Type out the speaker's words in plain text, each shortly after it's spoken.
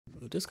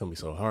This gonna be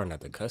so hard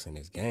not to cuss in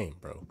this game,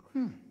 bro.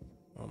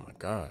 Oh my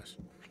gosh.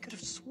 I could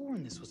have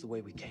sworn this was the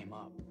way we came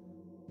up.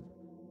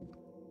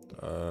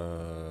 I'm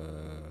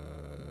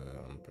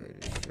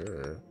pretty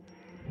sure.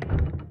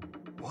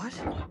 What?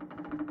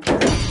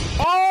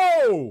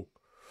 Oh!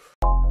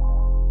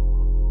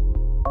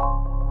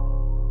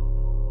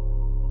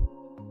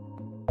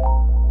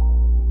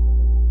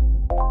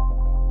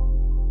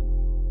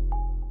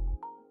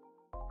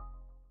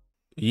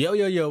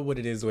 Yo, what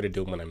it is, what it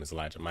do? My name is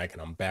Elijah Mike,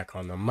 and I'm back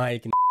on the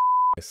mic. And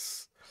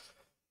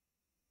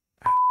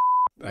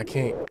I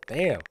can't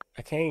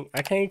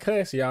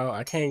cuss, y'all.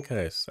 I can't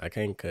cuss.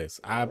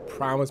 I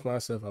promised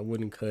myself I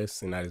wouldn't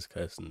cuss, and I just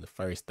cussed in the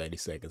first 30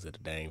 seconds of the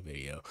dang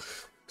video.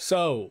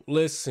 So,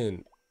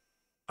 listen,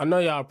 I know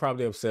y'all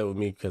probably upset with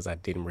me because I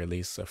didn't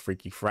release a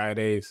Freaky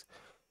Fridays,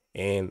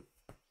 and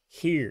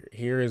here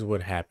is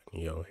what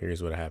happened, yo.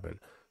 Here's what happened.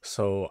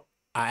 So,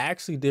 I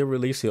actually did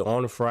release it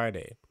on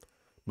Friday,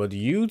 but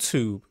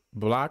YouTube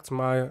blocked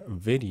my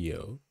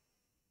video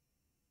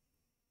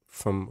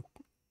from,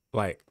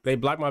 like, they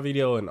blocked my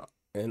video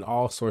in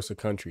all sorts of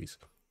countries.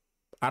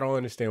 I don't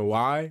understand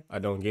why. I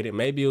don't get it.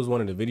 Maybe it was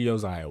one of the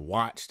videos I had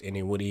watched and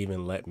it wouldn't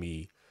even let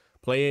me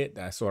play it.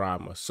 That's what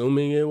I'm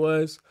assuming it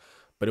was.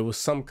 But it was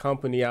some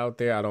company out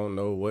there. I don't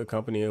know what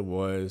company it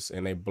was.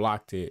 And they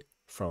blocked it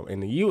from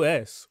in the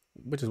US,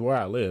 which is where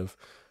I live,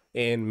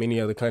 and many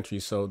other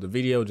countries. So the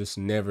video just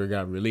never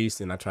got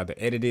released, and I tried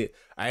to edit it.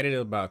 I edited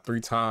it about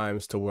 3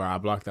 times to where I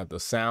blocked out the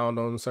sound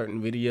on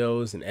certain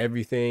videos and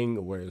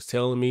everything where it was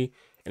telling me,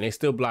 and they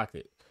still blocked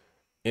it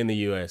in the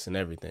US and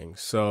everything.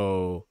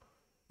 So,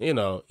 you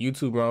know,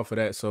 YouTube wrong for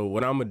that. So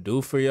what I'm gonna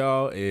do for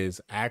y'all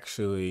is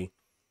actually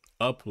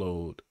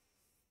upload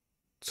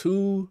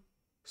 2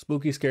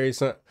 spooky scary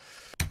What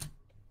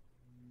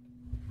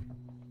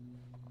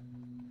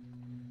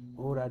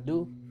would I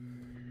do?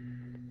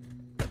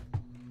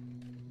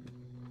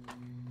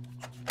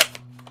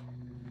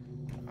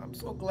 I'm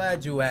so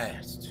glad you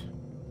asked.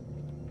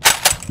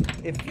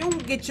 If you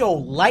get your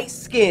light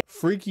skin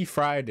Freaky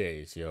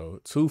Fridays, yo.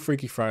 2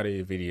 Freaky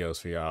Friday videos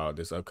for y'all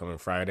this upcoming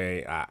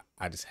Friday. I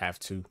just have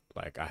to.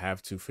 Like, I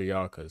have to for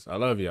y'all because I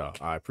love y'all.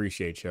 I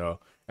appreciate y'all.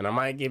 And I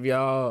might give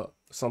y'all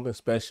something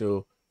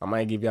special. I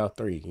might give y'all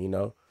 3, you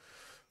know.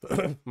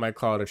 Might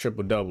call it a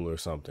triple-double or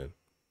something.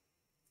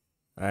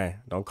 All right.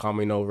 Don't call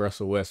me no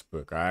Russell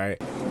Westbrook, all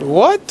right?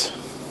 What?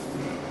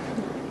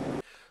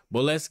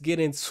 But let's get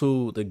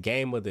into the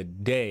game of the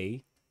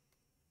day.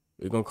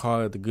 We're going to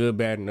call it the good,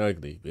 bad, and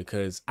ugly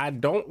because I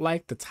don't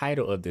like the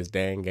title of this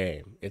dang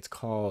game. It's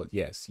called,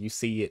 yes, you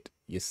see it,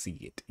 you see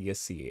it, you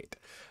see it.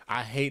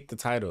 I hate the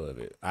title of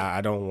it.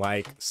 I don't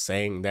like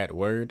saying that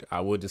word.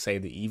 I would just say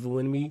the evil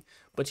in me.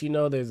 But you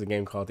know, there's a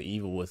game called The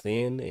Evil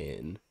Within,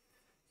 and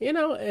you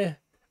know,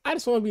 I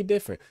just want to be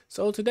different.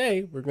 So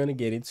today we're going to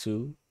get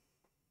into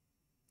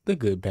the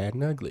good, bad,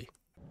 and ugly.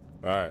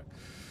 All right.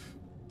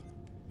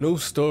 New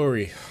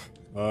story.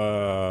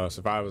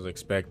 Survivors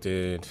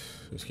expected,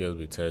 skills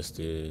be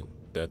tested,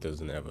 death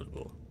is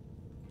inevitable.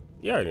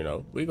 You already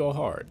know, we go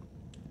hard.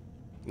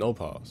 No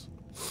pause.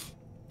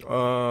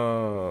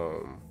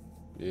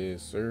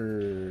 Yes,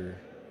 sir.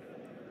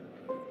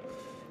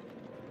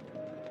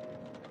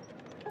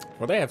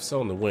 Well, they have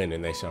sown the wind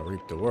and they shall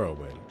reap the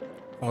whirlwind.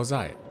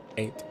 Hosea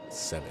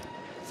 8:7.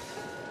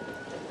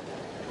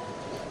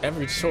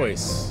 Every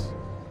choice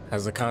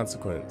has a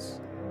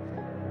consequence.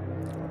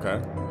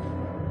 Okay.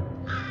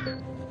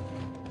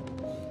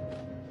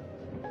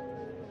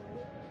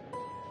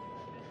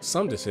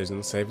 Some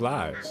decisions save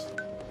lives.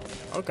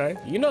 Okay,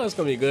 you know it's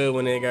gonna be good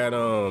when they got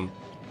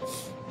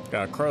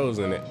crows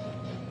in it.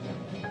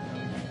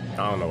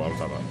 I don't know what I'm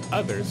talking about.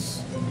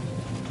 Others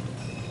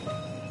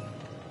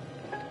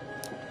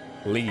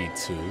lead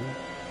to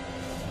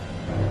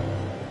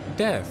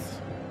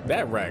death.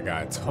 That rat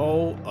got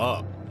towed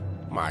up.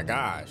 My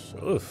gosh.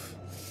 Oof.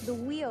 The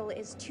wheel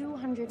is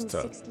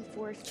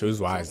 264 feet. Choose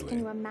wisely. Can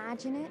you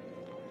imagine it?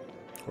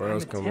 Where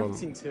else come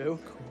Attempting to.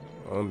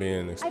 I'm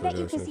being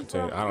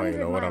exposition. I don't even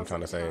know what I'm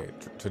trying to say.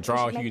 To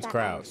draw huge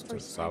crowds. I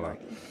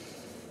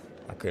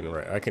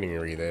couldn't even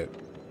read that.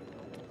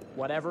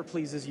 Whatever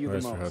pleases you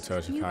the most.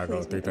 Hotel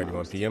Chicago,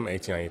 3:31 p.m.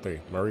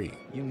 1893. Marie.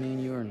 You mean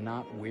you are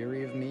not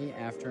weary of me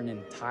after an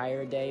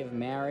entire day of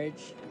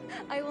marriage?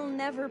 I will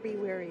never be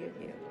weary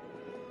of you.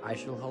 I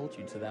shall hold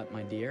you to that,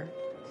 my dear.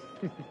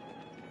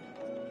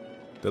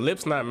 The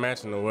lips not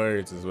matching the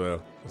words as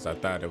well as I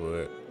thought it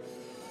would.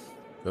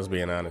 Just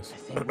being honest. I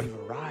think we've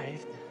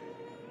arrived.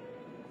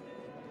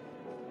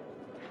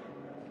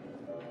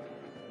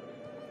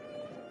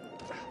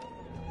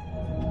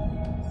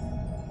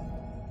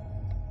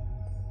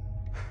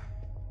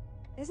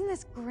 Isn't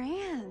this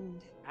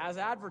grand? As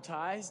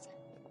advertised.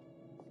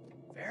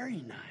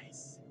 Very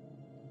nice.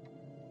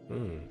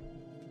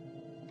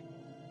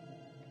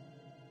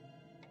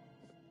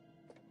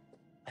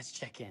 Let's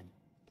check in.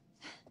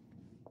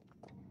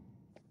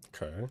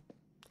 Okay.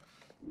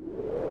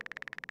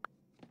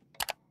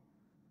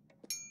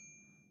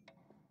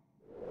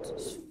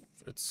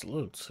 It's a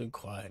little too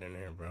quiet in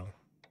there, bro.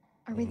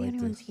 Are we the like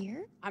only ones this.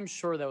 here? I'm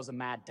sure that was a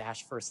mad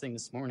dash first thing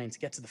this morning to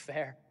get to the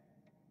fair.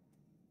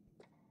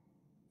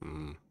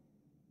 Hmm.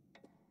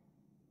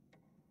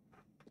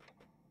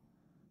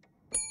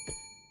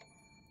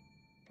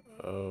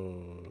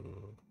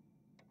 Oh.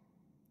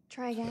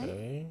 Try again?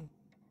 Okay.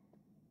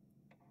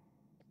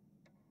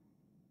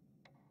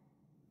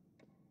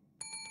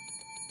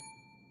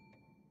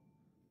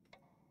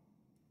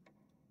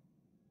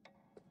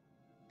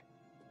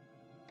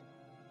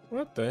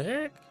 What the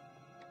heck?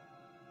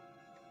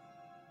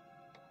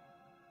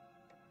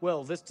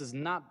 Well, this does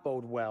not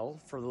bode well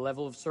for the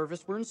level of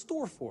service we're in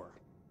store for.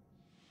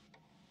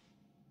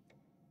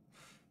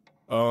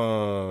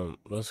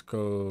 Let's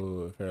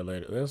go fair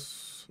later.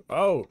 Let's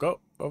go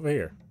over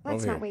here.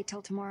 Let's over not here. wait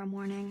till tomorrow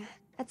morning.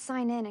 Let's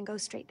sign in and go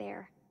straight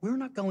there. We're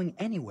not going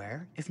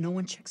anywhere if no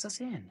one checks us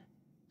in.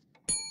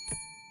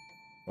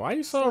 Why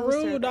you so Slow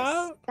rude, service.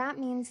 dog? That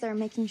means they're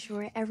making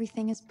sure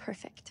everything is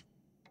perfect.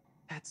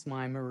 That's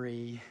my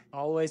Marie.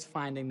 Always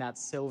finding that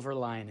silver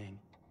lining.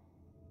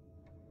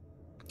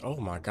 Oh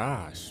my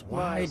gosh. My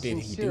Why did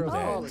he sincere do that?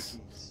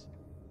 apologies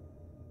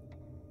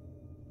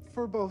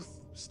for both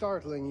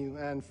startling you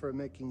and for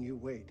making you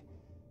wait.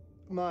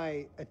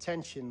 My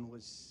attention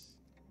was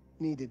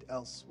needed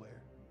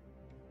elsewhere.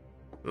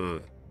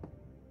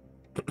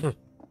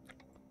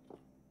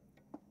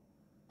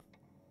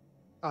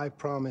 I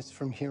promise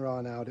from here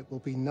on out it will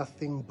be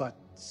nothing but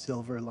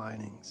silver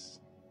linings.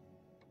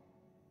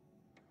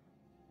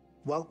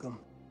 Welcome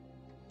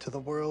to the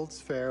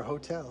World's Fair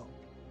Hotel.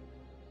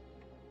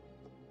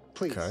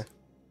 Please, Okay.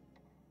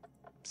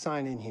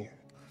 sign in here.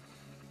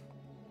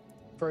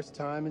 First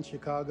time in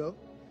Chicago?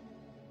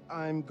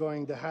 I'm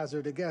going to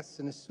hazard a guess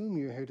and assume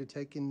you're here to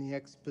take in the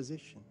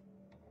exposition.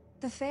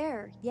 The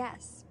fair,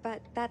 yes,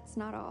 but that's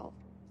not all.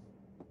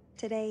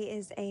 Today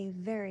is a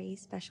very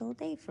special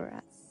day for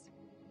us.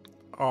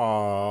 Aww.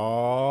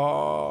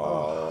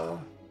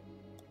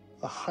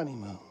 A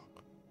honeymoon.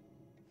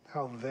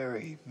 How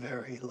very,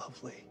 very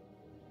lovely.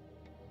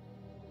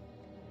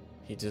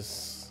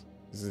 This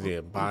is the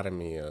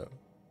epitome of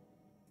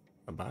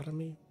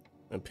epitome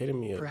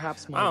of.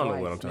 Perhaps I my don't know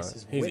wife, what I'm talking.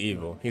 Mrs. He's Whitman,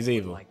 evil. He's would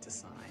evil. like to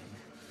sign.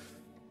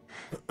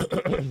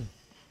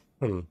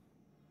 Hmm.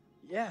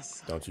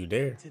 Yes. Don't you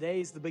dare.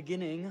 Today's the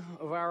beginning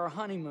of our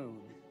honeymoon.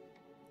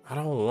 I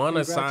don't want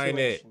to sign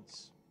it.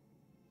 Congratulations.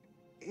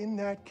 In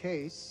that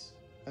case,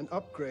 an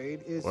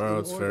upgrade is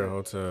World's in Fair order.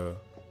 Hotel.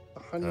 A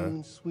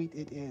honeymoon suite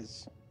it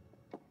is.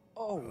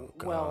 Oh, Oh,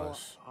 well,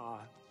 gosh.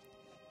 are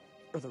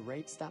the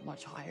rates that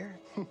much higher?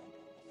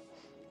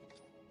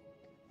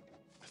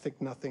 Think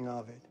nothing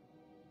of it.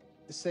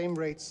 The same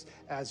rates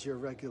as your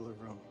regular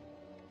room.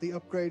 The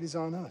upgrade is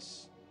on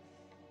us.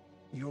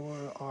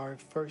 You're our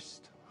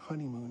first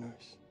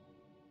honeymooners.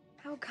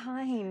 How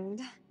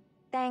kind.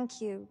 Thank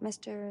you,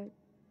 Mr.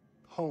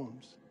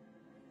 Holmes.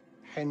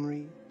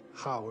 Henry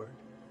Howard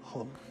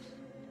Holmes.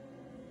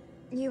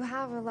 You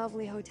have a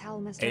lovely hotel,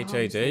 Mr. Holmes.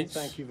 HHH.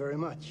 Thank you very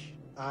much.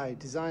 I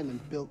designed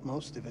and built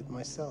most of it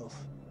myself.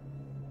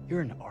 You're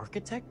an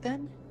architect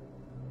then?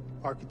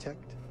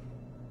 Architect,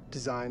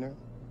 designer,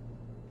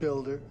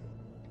 builder,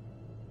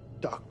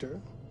 doctor,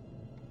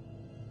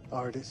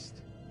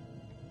 artist.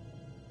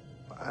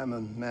 I'm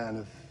a man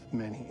of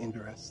many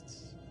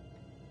interests.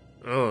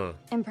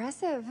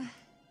 Impressive.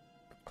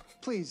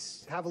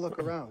 Please have a look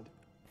around.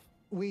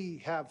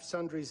 We have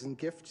sundries and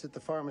gifts at the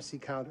pharmacy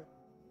counter.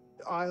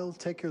 I'll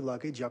take your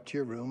luggage up to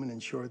your room and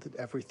ensure that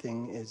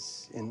everything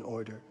is in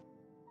order.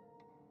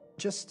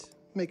 Just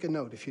make a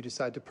note if you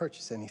decide to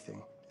purchase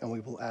anything, and we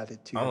will add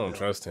it to I your don't bill.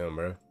 trust him,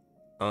 bro.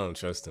 I don't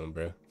trust him,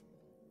 bro.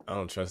 I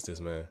don't trust this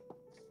man.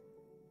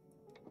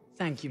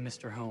 Thank you,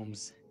 Mr.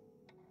 Holmes.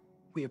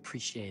 We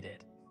appreciate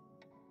it.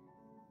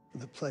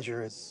 The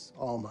pleasure is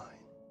all mine.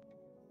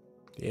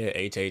 Yeah,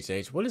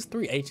 HHH. What does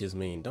 3 H's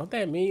mean? Don't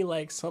that mean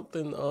like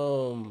something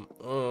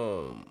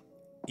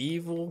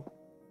evil?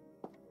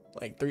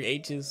 Like 3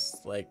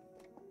 H's? Like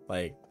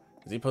is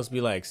he supposed to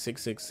be like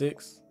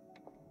 666?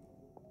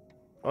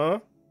 Huh?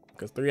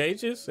 Cause 3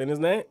 H's in his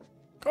name?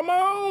 Come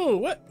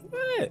on! What?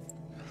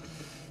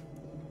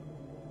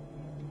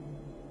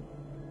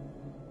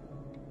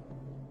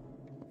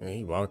 Yeah,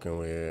 he walking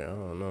weird. I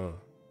don't know.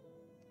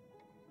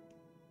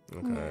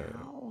 Okay.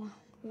 Now,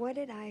 what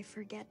did I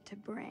forget to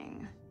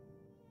bring?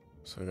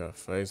 So we got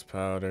face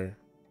powder.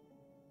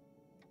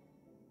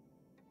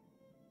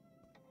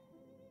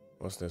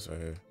 What's this right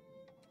here?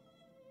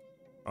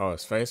 Oh,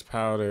 it's face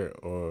powder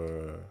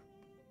or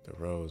the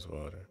rose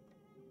water.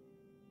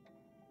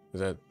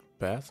 Is that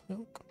bath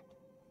milk?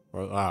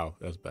 Oh,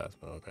 that's bath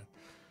milk. Okay.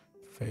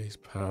 Face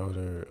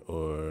powder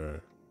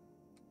or...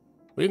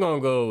 We're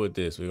gonna go with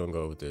this. We're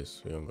gonna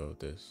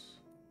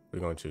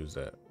choose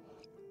that.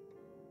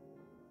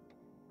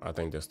 I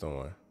think that's the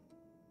one.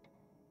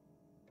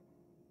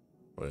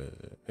 What is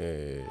it?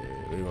 Hey,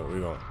 we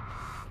gonna.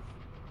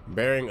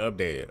 Bearing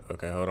updated.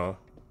 Okay, hold on.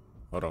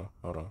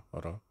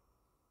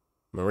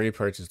 Marie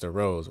purchased the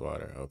rose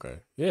water. Okay.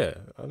 Yeah,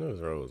 I knew it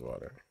was rose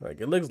water. Like,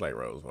 it looks like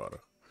rose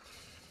water.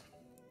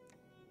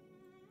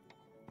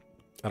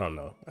 I don't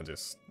know. I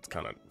just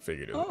kind of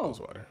figured it was Oh.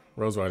 rosewater.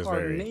 Rosewater is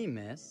Pardon very. me,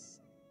 miss.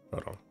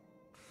 Hold on.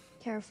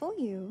 Careful,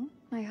 you.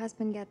 My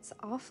husband gets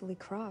awfully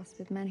cross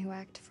with men who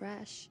act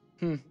fresh.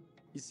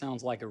 He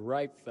sounds like a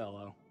ripe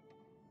fellow.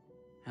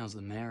 How's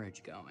the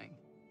marriage going?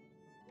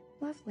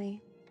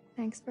 Lovely.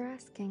 Thanks for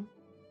asking.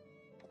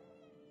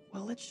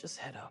 Well, let's just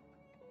head up.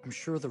 I'm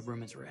sure the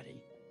room is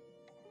ready.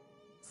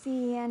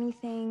 See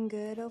anything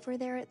good over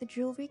there at the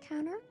jewelry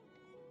counter?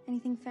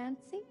 Anything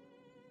fancy?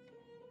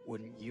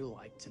 Wouldn't you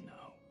like to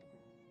know?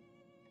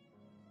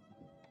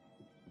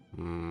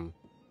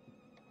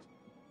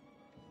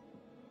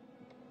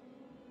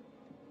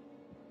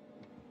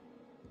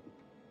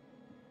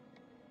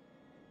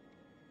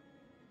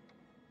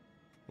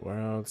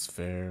 World's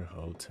Fair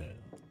Hotel.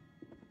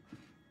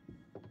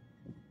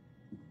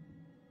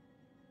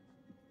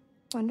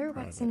 Wonder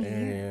what's in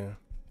here.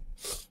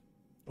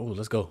 Oh,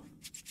 let's go.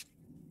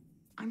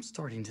 I'm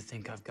starting to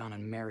think I've gone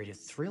and married a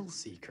thrill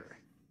seeker.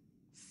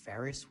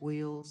 Ferris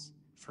wheels,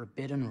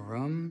 forbidden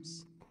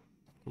rooms.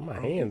 My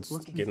hands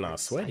Looking getting for all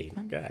sweaty.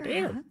 excitement, God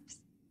damn.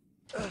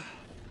 Perhaps.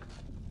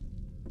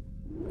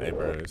 Hey,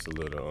 bro, it's a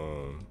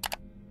little,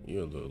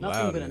 you a little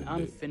Nothing loud. but an in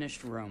this.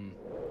 unfinished room.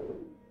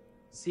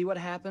 See what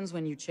happens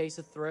when you chase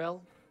a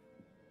thrill?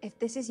 If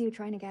this is you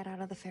trying to get out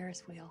of the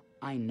Ferris wheel.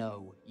 I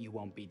know you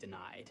won't be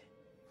denied.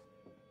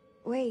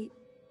 Wait.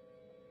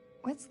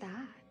 What's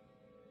that?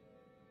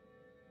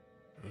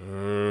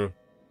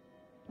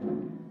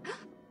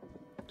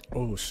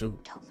 Oh,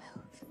 shoot. Don't move.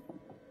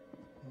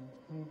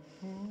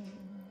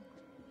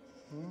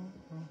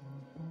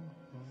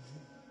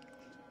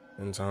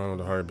 In time with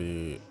the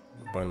heartbeat,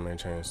 button may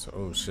change to,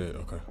 oh shit,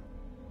 okay.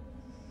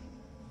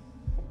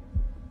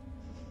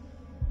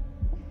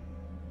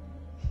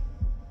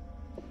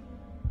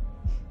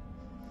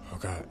 Oh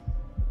god.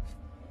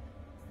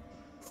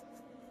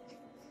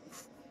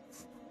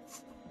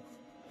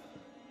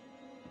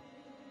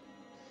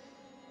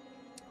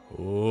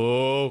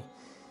 Oh.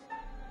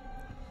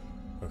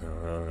 Okay,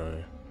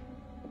 okay.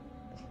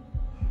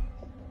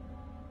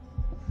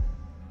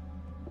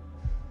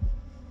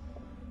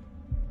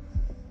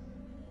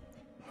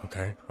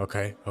 Okay,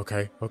 okay,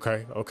 okay,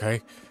 okay,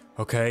 okay,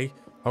 okay,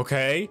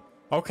 okay,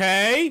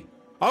 okay,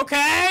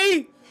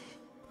 okay.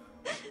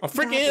 I'm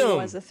freaking That him.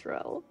 was a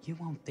thrill. You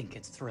won't think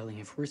it's thrilling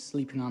if we're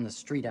sleeping on the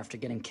street after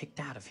getting kicked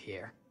out of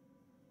here.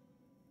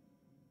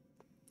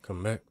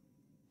 Come back.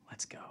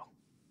 Let's go.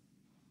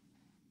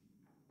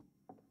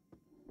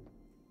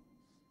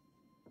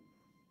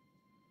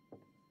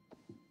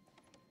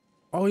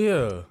 Oh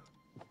yeah.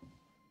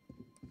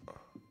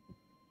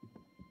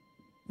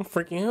 I'm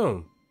freaking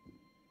him.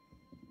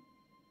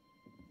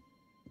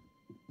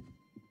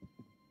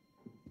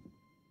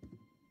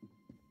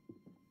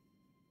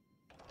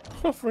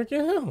 I'm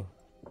freaking him.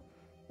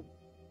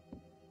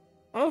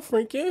 I'm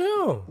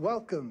freaking him.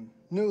 Welcome,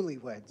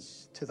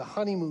 newlyweds, to the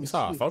honeymoon You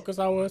saw how suite. focused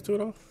I was too,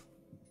 though.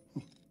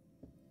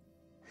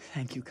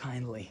 Thank you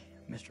kindly,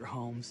 Mr.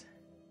 Holmes.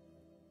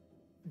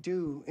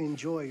 Do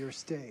enjoy your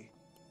stay.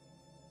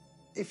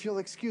 If you'll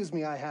excuse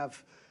me, I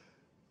have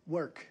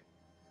work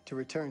to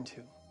return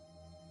to.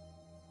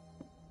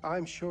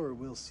 I'm sure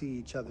we'll see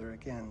each other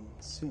again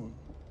soon.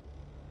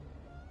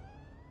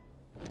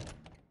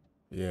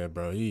 Yeah,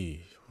 bro. I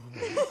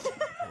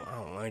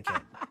don't like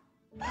it.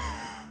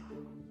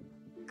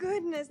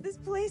 Goodness, this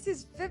place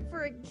is fit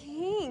for a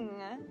king.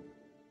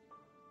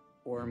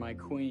 Or my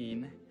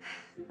queen.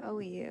 Oh,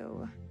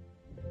 you.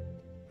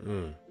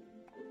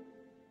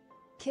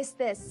 Kiss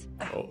this.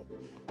 Oh,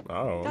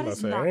 oh, That I is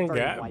said, not ain't very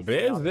got wifey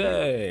busy. of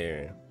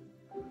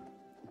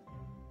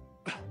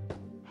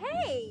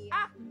Hey!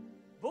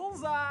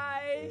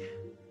 Bullseye!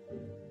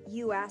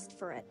 You asked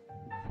for it.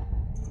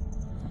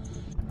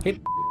 Hit.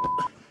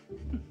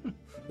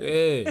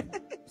 Hey,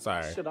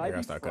 sorry. Should I gotta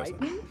be start cussing.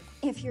 frightened?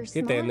 If you're Hit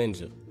smart. that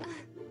ninja.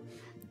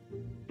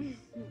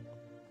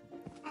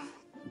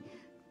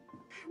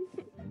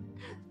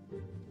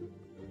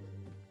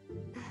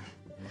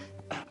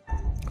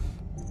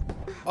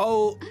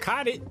 Oh,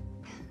 caught it.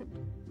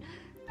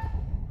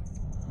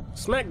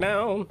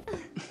 Smackdown.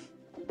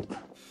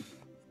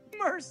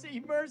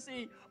 Mercy,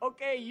 mercy.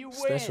 Okay, you win.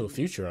 Special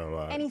future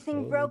unlocked.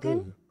 Anything Oh, broken?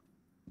 good.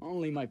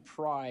 Only my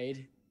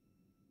pride.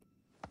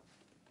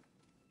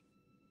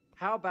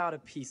 How about a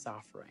peace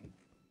offering?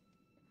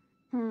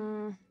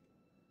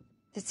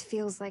 This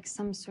feels like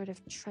some sort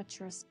of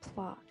treacherous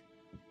plot.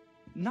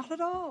 Not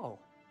at all.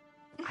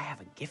 I have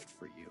a gift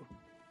for you.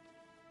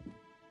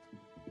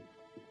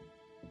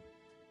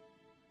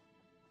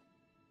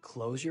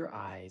 Close your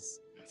eyes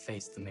and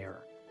face the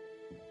mirror.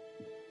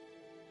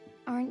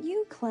 Aren't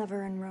you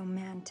clever and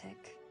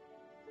romantic?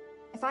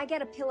 If I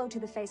get a pillow to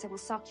the face, I will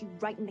sock you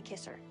right in the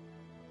kisser.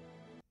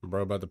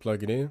 Bro, about to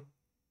plug it in.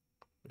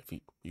 If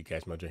you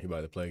catch my drift, he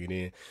about to plug it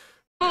in.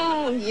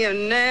 Oh, you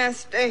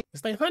nasty.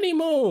 It's their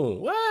honeymoon.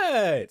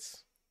 What?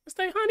 It's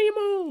their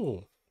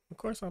honeymoon. Of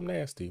course I'm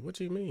nasty. What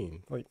you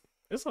mean? Like,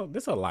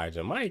 this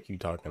Elijah Mike you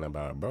talking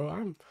about, bro.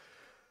 All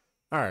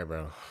right,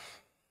 bro.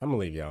 I'm gonna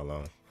leave y'all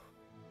alone.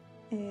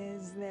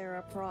 Is there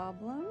a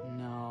problem?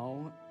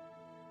 No.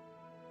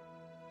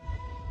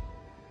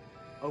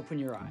 Open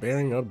your eyes.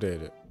 Bearing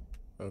updated.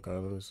 Okay,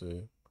 let me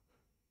see.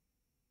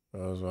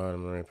 Rosewater,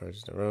 Marie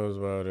purchased the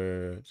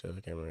rosewater.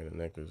 Jessica Marie the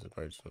necklace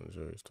purchased from the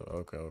jewelry store.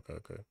 Okay.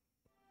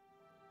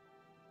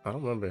 I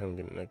don't remember him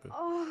getting a necklace.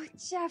 Oh,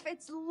 Jeff,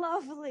 it's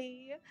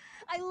lovely.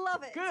 I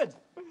love it. Good.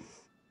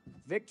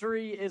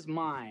 Victory is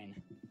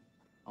mine.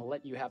 I'll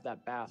let you have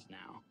that bath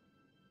now.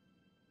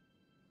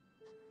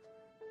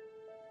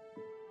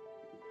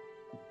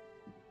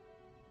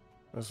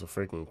 That's a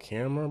freaking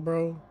camera,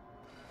 bro.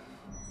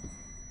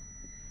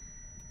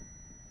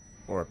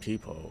 Or a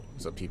peephole.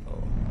 It's a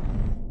peephole.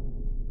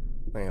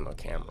 Man, no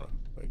camera.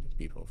 Like a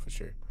peephole for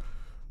sure.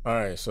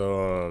 Alright,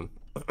 so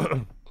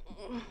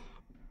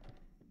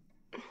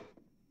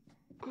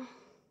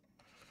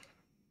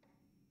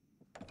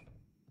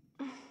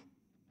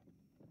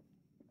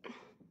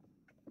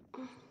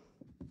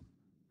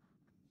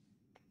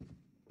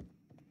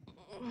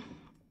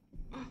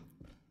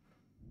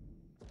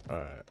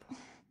alright.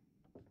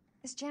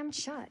 It's jammed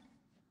shut.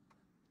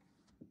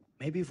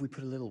 Maybe if we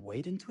put a little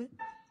weight into it?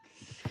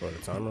 Before the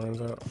timer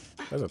runs out.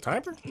 There's a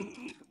timer?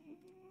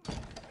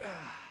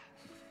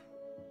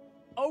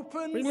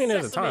 Open What do you mean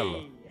there's a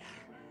sesame.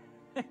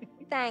 timer?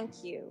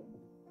 Thank you.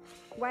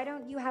 Why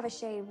don't you have a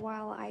shave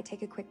while I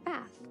take a quick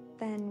bath?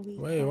 Then we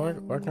Wait,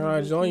 can... why can't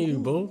I join you,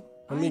 boo?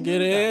 Let me I get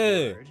know that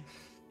in. word.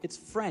 It's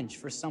French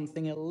for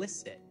something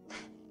illicit.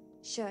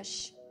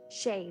 Shush.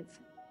 Shave.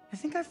 I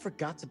think I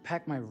forgot to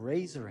pack my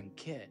razor and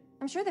kit.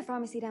 I'm sure the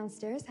pharmacy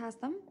downstairs has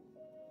them.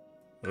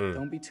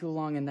 Don't be too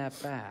long in that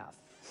bath.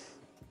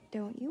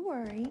 Don't you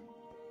worry.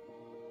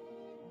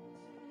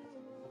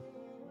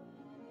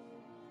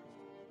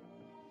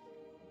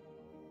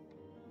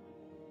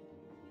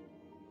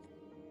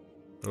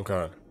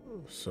 Okay,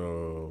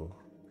 so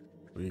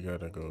we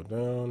gotta go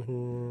down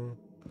here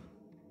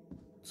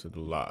to the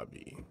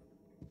lobby.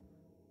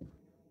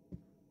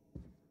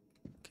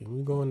 Can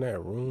we go in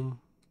that room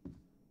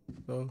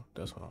though?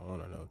 That's what I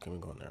wanna know. Can we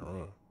go in that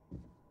room?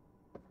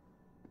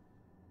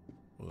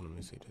 Well, let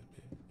me see this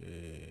bit.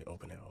 Yeah,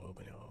 open it.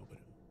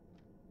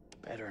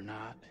 Better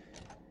not.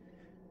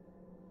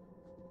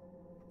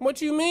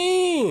 What you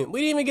mean? We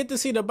didn't even get to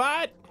see the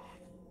bot?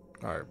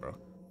 Alright, bro.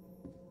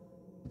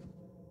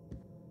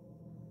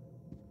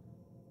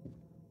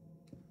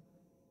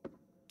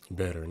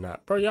 Better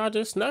not. Bro, y'all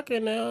just snuck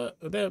in there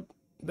that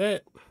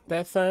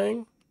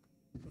thing.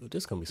 Dude,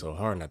 this gonna be so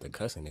hard not to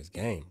cuss in this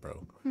game,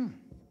 bro.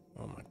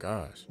 Oh my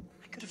gosh.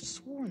 I could have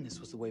sworn this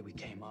was the way we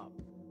came up.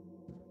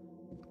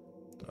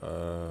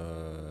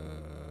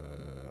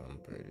 I'm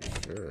pretty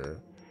sure.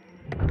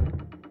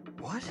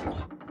 What?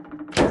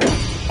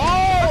 Oh!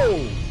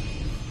 Oh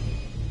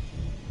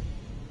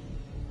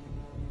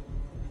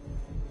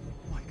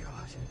my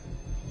god.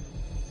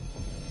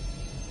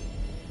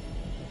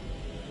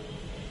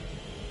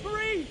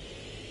 3!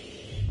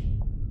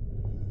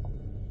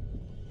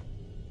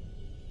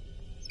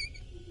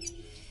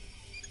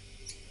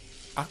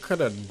 I could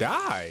have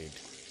died.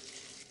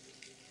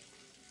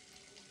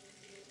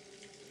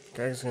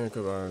 Greg's gonna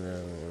come out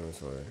in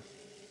this way.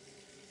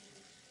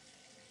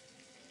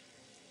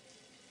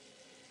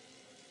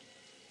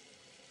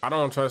 I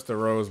don't trust the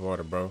rose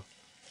water, bro.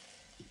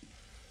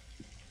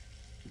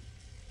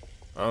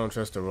 I don't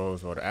trust the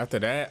rose water. After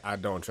that, I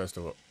don't trust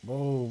the.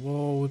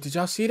 Whoa! Did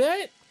y'all see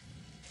that?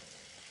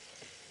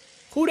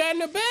 Who that in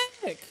the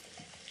back?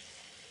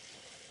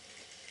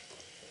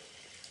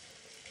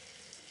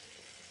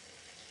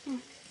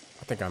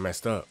 I think I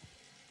messed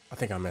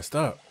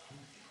up.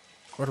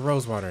 Where the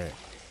rose water at?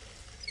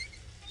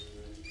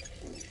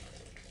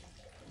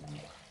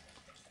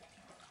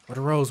 Where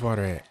the rose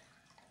water at?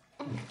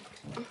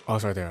 Oh,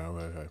 it's right there.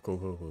 Okay.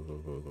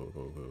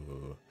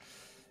 Cool.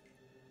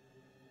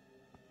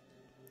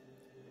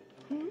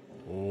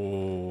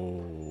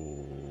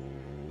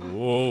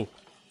 Oh.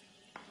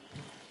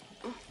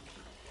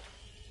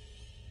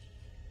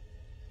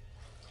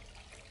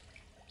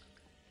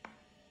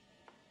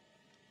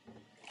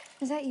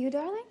 Is that you,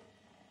 darling?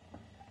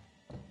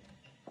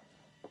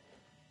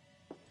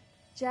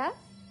 Jeff?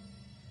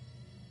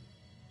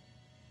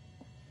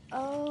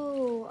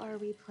 Oh, are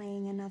we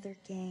playing another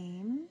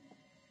game?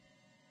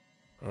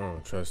 I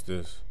don't trust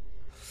this.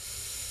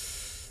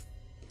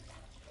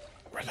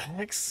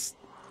 Relax.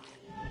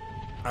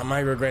 I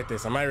might regret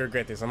this. I might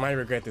regret this. I'm sorry.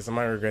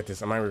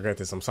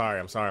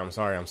 I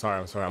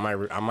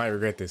might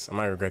regret this. I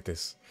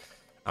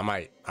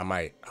might.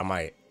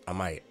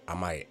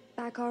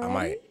 Back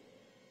already?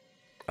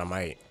 I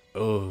might.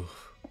 Oh.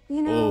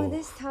 You know,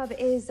 this tub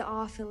is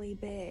awfully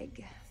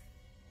big.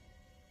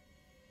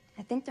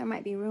 I think there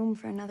might be room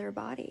for another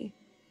body.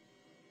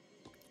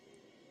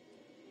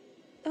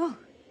 Oh.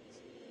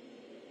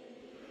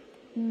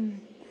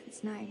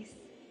 That's nice.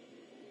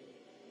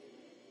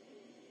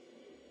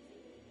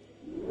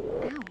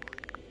 Ow.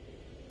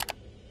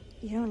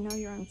 You don't know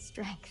your own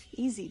strength.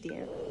 Easy,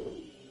 dear.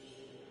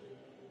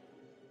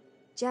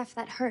 Jeff,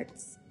 that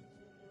hurts.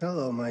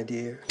 Hello, my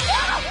dear.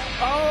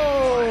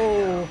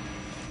 Oh.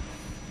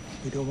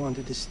 We don't want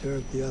to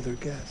disturb the other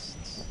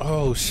guests.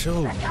 Oh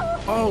shoot!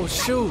 Oh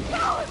shoot!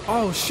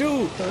 Oh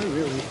shoot! I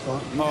really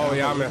thought you Oh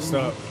yeah, I messed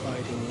up.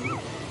 fighting you.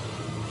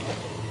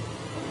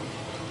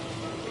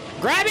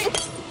 Grab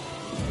it!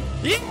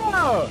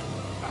 Yeah!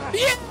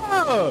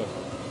 Yeah!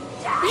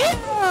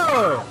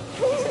 Yeah!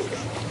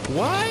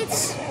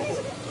 What?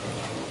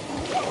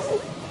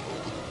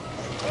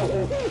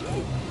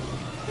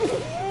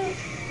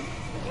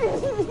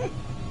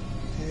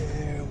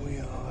 There we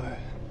are.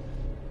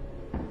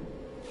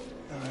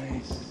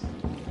 Nice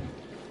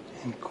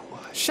and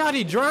quiet.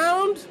 Shotty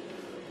drowned?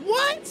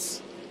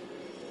 What?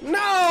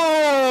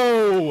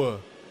 No!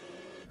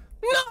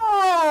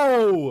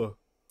 No!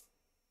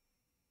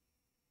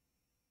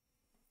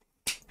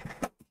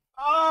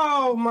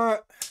 Oh my.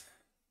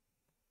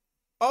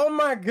 Oh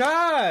my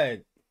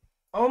God.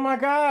 Oh my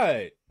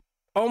God.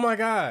 Oh my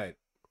God.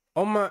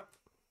 Oh my.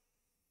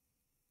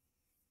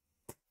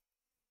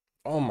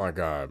 Oh my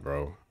God,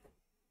 bro.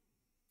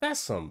 That's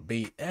some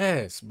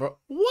BS, bro.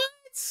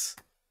 What?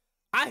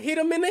 I hit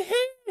him in the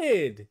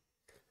head.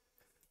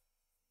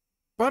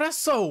 Bro, that's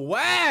so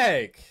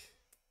whack.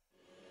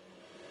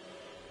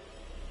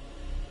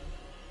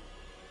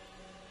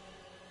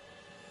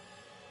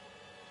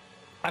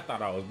 I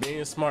thought I was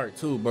being smart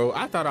too, bro.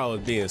 I thought I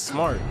was being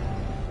smart.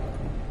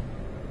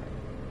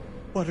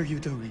 What are you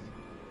doing?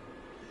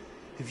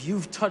 If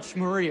you've touched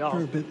Marie, I'll...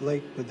 You're a bit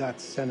late with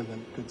that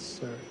sentiment, good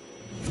sir.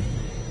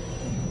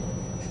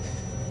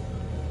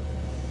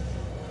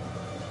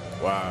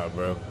 Wow,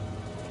 bro.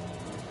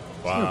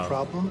 No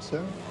problem,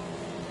 sir.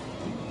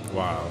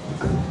 Wow.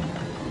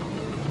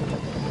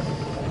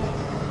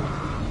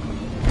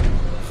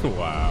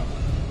 Wow.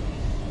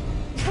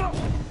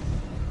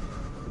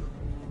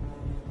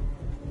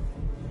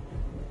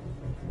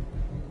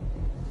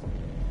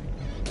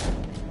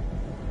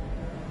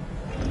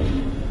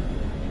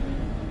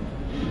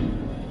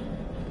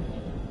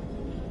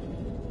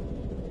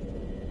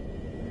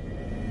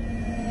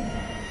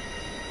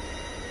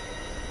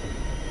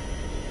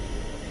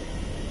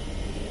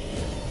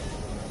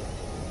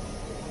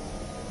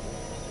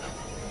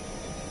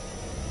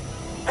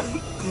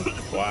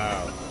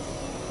 Wow.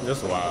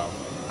 Just wow.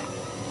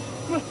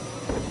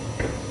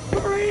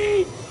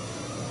 Marie!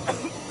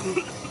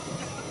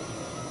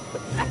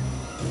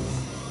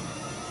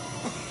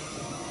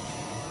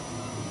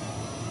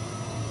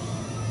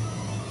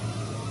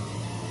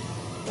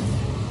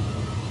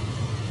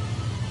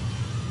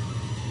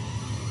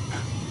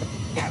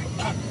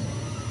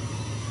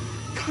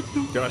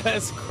 Yo,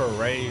 that's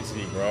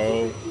crazy,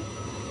 bro.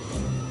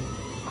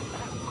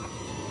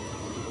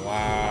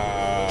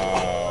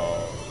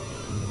 Wow.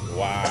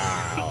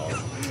 Wow.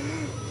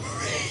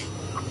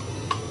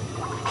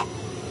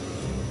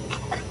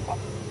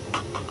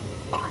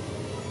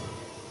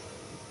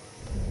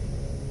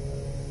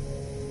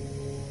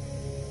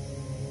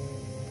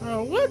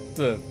 Bro, what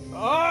the?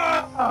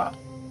 Ah!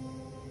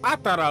 I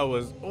thought I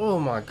was. Oh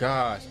my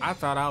gosh! I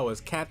thought I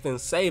was Captain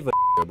Saving,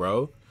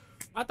 bro.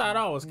 I thought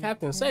I was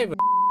Captain Saving.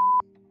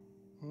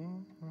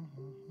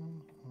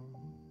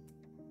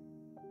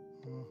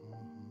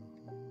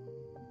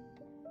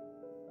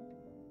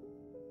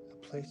 A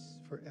place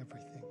for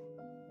everything.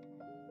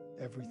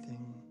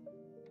 Everything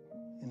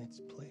in its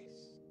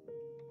place.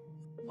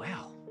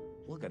 Wow,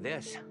 look at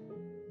this.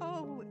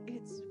 Oh,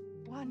 it's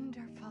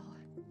wonderful.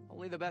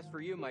 Only the best for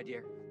you, my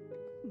dear.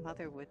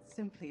 Mother would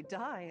simply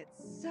die.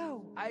 It's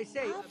so I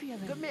say,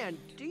 opulent. good man,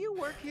 do you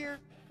work here?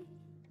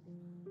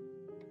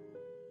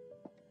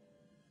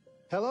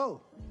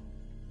 Hello.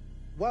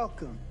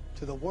 Welcome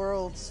to the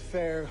World's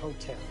Fair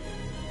Hotel.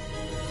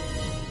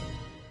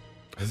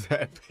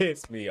 That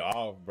pissed me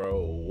off,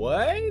 bro.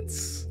 What?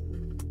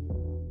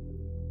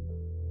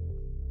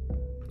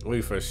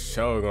 We for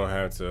sure gonna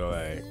have to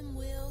like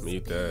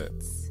mute that.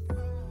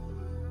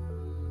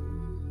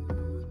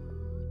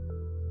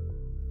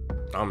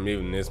 I'm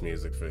muting this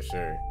music for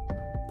sure.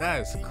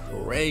 That's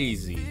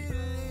crazy.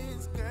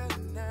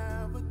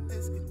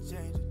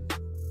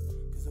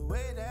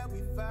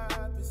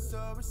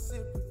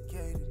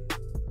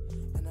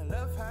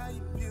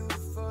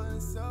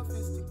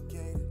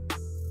 Sophisticated,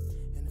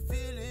 and the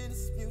feeling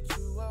is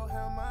mutual.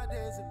 How my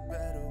days are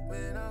better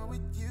when I'm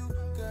with you,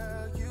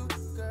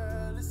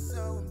 girl, it's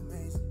so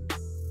amazing.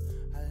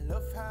 I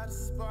love how the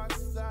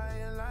sparks fly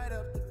and light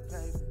up the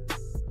pavement,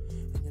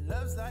 and your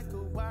love's like a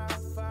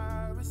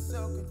wildfire, it's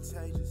so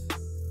contagious.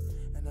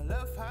 And I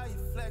love how you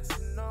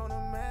flexing on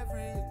them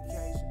every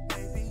occasion.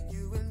 Baby,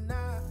 you and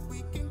I,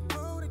 we can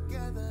grow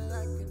together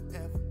like an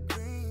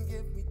evergreen.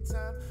 Give me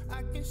time,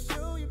 I can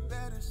show you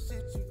better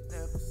shit you've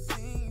never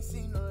seen.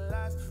 See no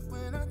lies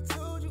when I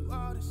told you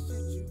all the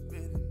shit you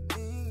really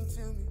mean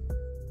to me.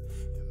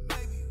 And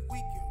maybe we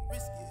can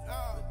risk it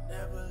all, but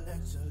never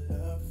let your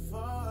love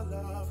fall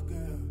off,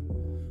 girl.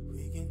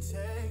 We can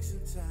take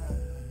some time,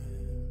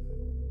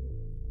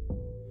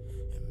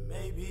 and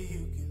maybe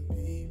you can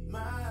be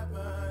my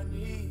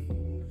bunny,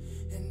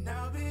 and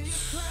I'll be your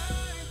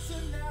client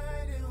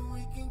tonight, and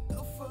we can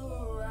go for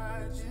a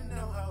ride. You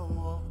know I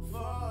won't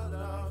fall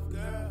off,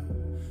 girl.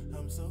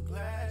 I'm so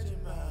glad you're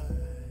mine.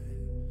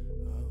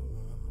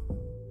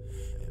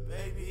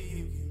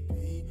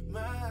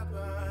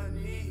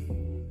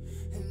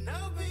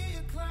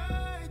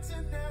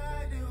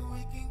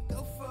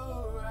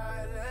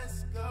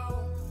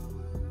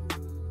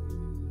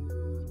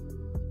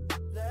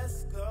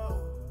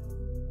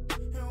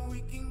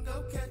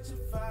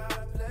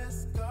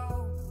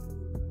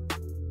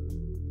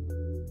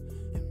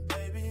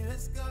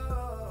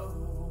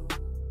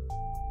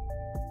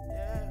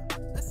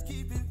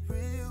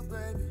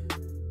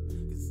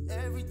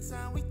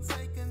 time we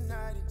take a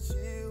night and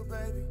chill,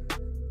 baby.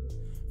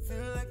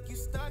 Feel like you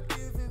start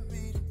giving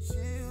me the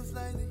chills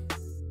lately.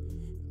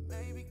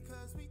 Maybe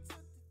cause we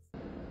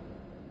took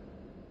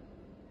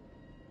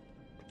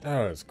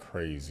That is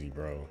crazy,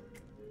 bro.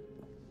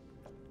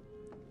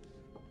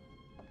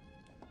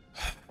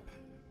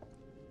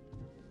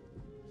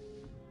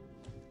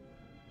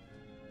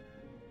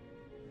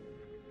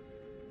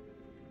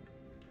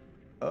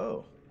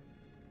 Oh,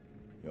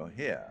 you're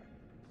here.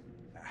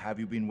 Have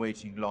you been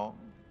waiting long?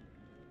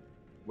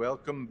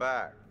 Welcome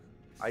back.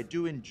 I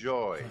do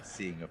enjoy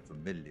seeing a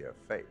familiar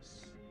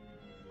face.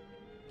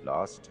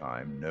 Last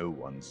time, no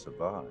one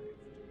survived.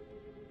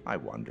 I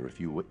wonder if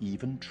you were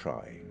even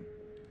trying.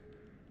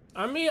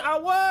 I mean, I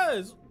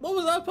was. What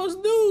was I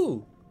supposed to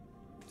do?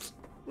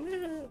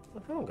 Man, I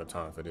don't got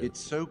time for this. It's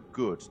so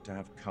good to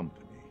have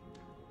company.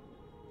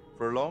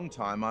 For a long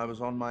time, I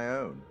was on my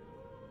own.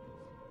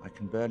 I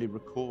can barely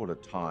recall a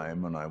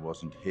time when I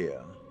wasn't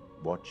here,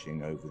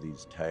 watching over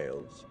these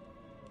tales.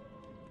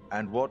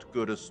 And what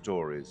good are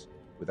stories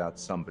without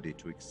somebody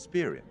to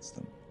experience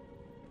them?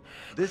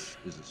 This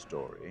is a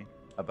story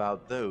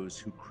about those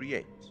who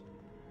create,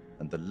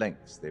 and the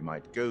lengths they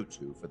might go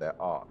to for their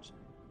art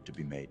to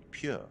be made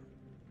pure.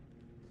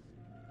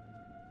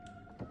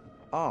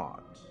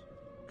 Art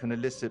can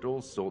elicit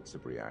all sorts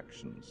of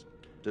reactions.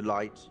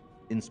 Delight,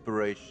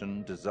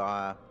 inspiration,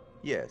 desire,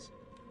 yes,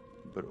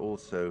 but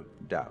also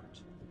doubt,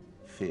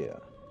 fear,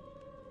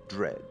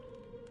 dread.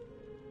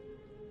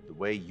 The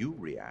way you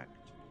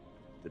react,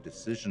 the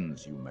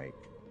decisions you make,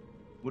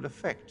 will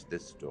affect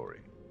this story.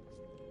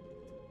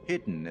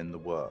 Hidden in the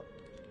world,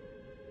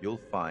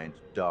 you'll find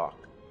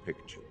dark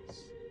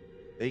pictures.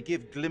 They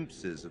give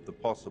glimpses of the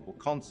possible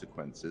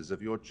consequences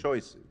of your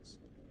choices.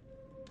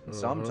 And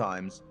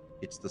sometimes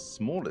it's the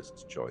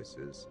smallest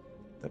choices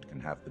that can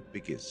have the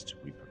biggest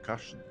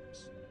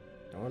repercussions.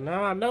 Oh,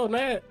 no, I know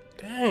that.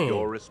 Dang.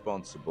 You're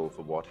responsible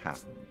for what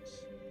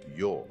happens.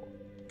 You're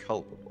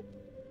culpable.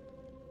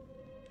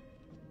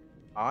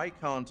 I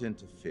can't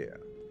interfere.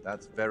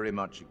 That's very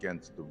much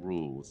against the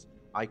rules.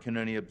 I can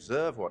only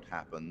observe what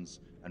happens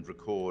and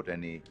record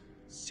any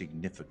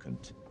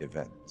significant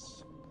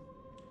events.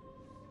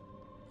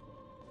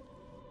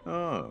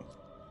 Oh.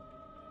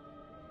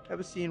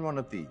 Ever seen one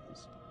of these?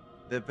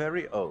 They're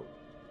very old.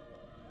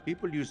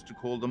 People used to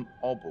call them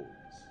obols.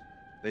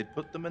 They'd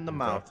put them in the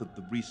mouth of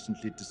the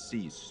recently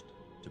deceased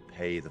to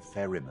pay the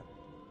ferryman.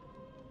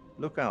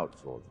 Look out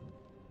for them.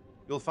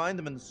 You'll find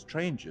them in the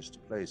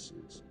strangest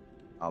places.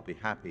 I'll be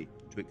happy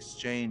to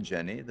exchange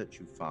any that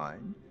you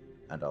find,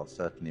 and I'll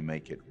certainly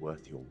make it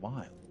worth your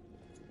while.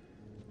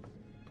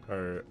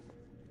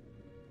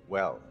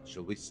 Well,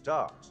 shall we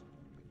start?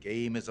 The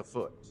game is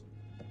afoot.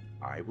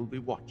 I will be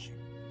watching.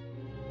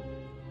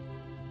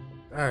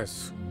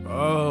 That's,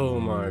 oh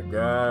my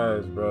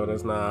gosh, bro.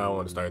 That's not how I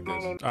want to start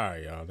this. All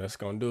right, y'all. That's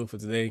going to do it for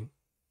today.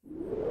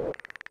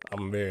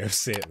 I'm very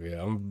upset, man.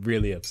 I'm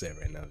really upset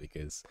right now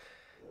because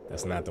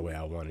that's not the way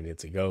I wanted it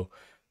to go.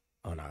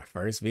 On our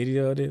first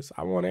video of this,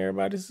 I want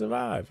everybody to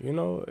survive. You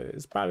know,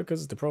 it's probably because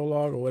it's the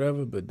prologue or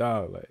whatever, but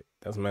dog, like,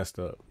 that's messed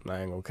up.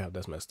 I ain't gonna cap,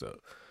 that's messed up.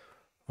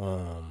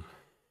 Y'all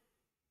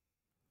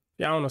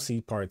wanna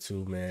see part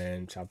 2,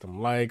 man, chop them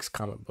likes,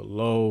 comment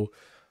below.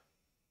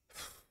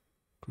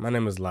 My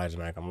name is Elijah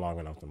Mack. I'm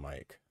logging off the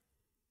mic.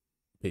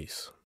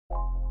 Peace.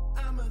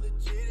 I'm a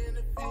legit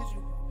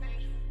individual.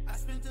 I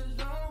spent a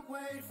long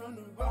way from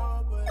the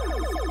raw, but